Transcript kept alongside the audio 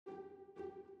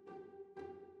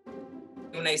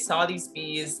When I saw these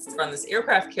bees from this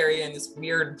aircraft carrier in this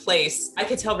weird place, I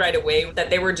could tell right away that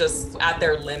they were just at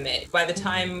their limit. By the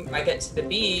time I get to the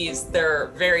bees,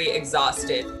 they're very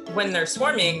exhausted. When they're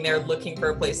swarming, they're looking for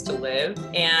a place to live,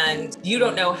 and you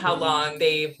don't know how long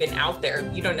they've been out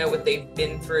there. You don't know what they've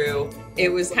been through. It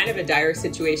was kind of a dire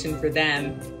situation for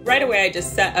them. Right away, I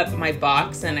just set up my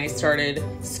box and I started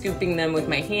scooping them with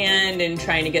my hand and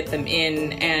trying to get them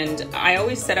in. And I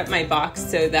always set up my box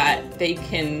so that they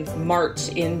can march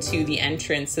into the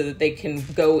entrance so that they can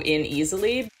go in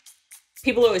easily.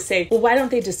 People always say, well, why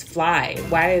don't they just fly?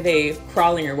 Why are they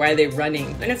crawling or why are they running?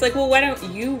 And it's like, well, why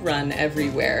don't you run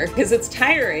everywhere? Because it's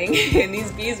tiring. And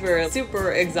these bees were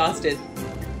super exhausted.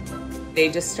 They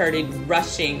just started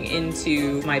rushing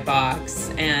into my box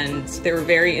and they were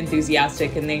very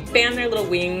enthusiastic and they fanned their little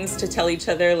wings to tell each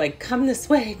other, like, come this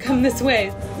way, come this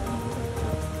way.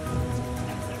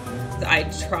 I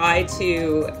try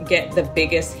to get the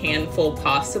biggest handful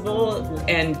possible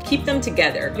and keep them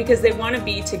together because they want to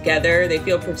be together. They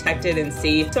feel protected and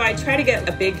safe. So I try to get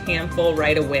a big handful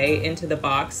right away into the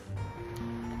box.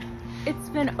 It's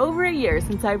been over a year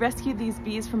since I rescued these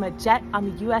bees from a jet on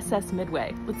the USS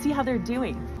Midway. Let's see how they're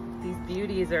doing. These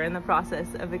beauties are in the process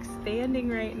of expanding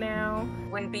right now.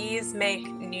 When bees make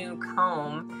new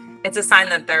comb, it's a sign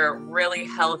that they're really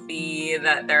healthy,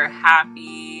 that they're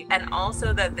happy, and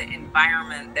also that the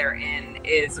environment they're in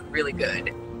is really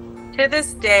good. To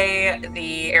this day,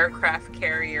 the aircraft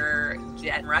carrier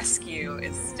jet rescue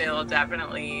is still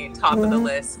definitely top of the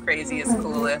list, craziest,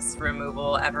 coolest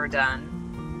removal ever done.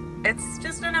 It's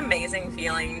just an amazing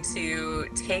feeling to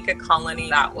take a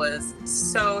colony that was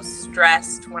so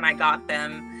stressed when I got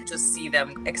them, just see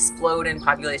them explode in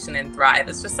population and thrive.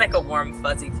 It's just like a warm,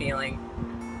 fuzzy feeling.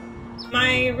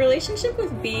 My relationship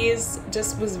with bees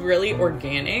just was really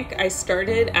organic. I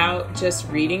started out just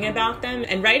reading about them,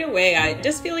 and right away I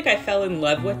just feel like I fell in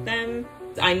love with them.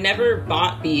 I never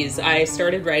bought bees. I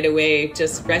started right away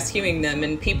just rescuing them,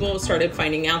 and people started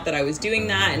finding out that I was doing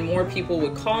that, and more people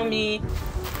would call me.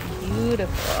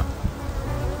 Beautiful.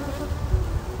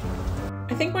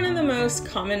 I think one of the most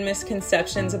common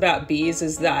misconceptions about bees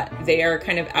is that they are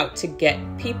kind of out to get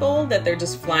people, that they're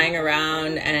just flying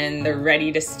around and they're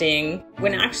ready to sting.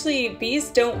 When actually bees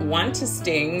don't want to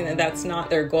sting, that's not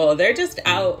their goal. They're just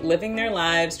out living their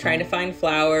lives, trying to find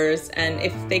flowers, and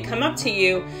if they come up to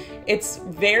you, it's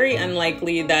very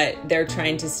unlikely that they're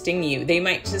trying to sting you. They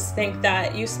might just think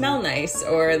that you smell nice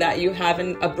or that you have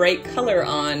a bright color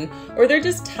on, or they're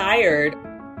just tired.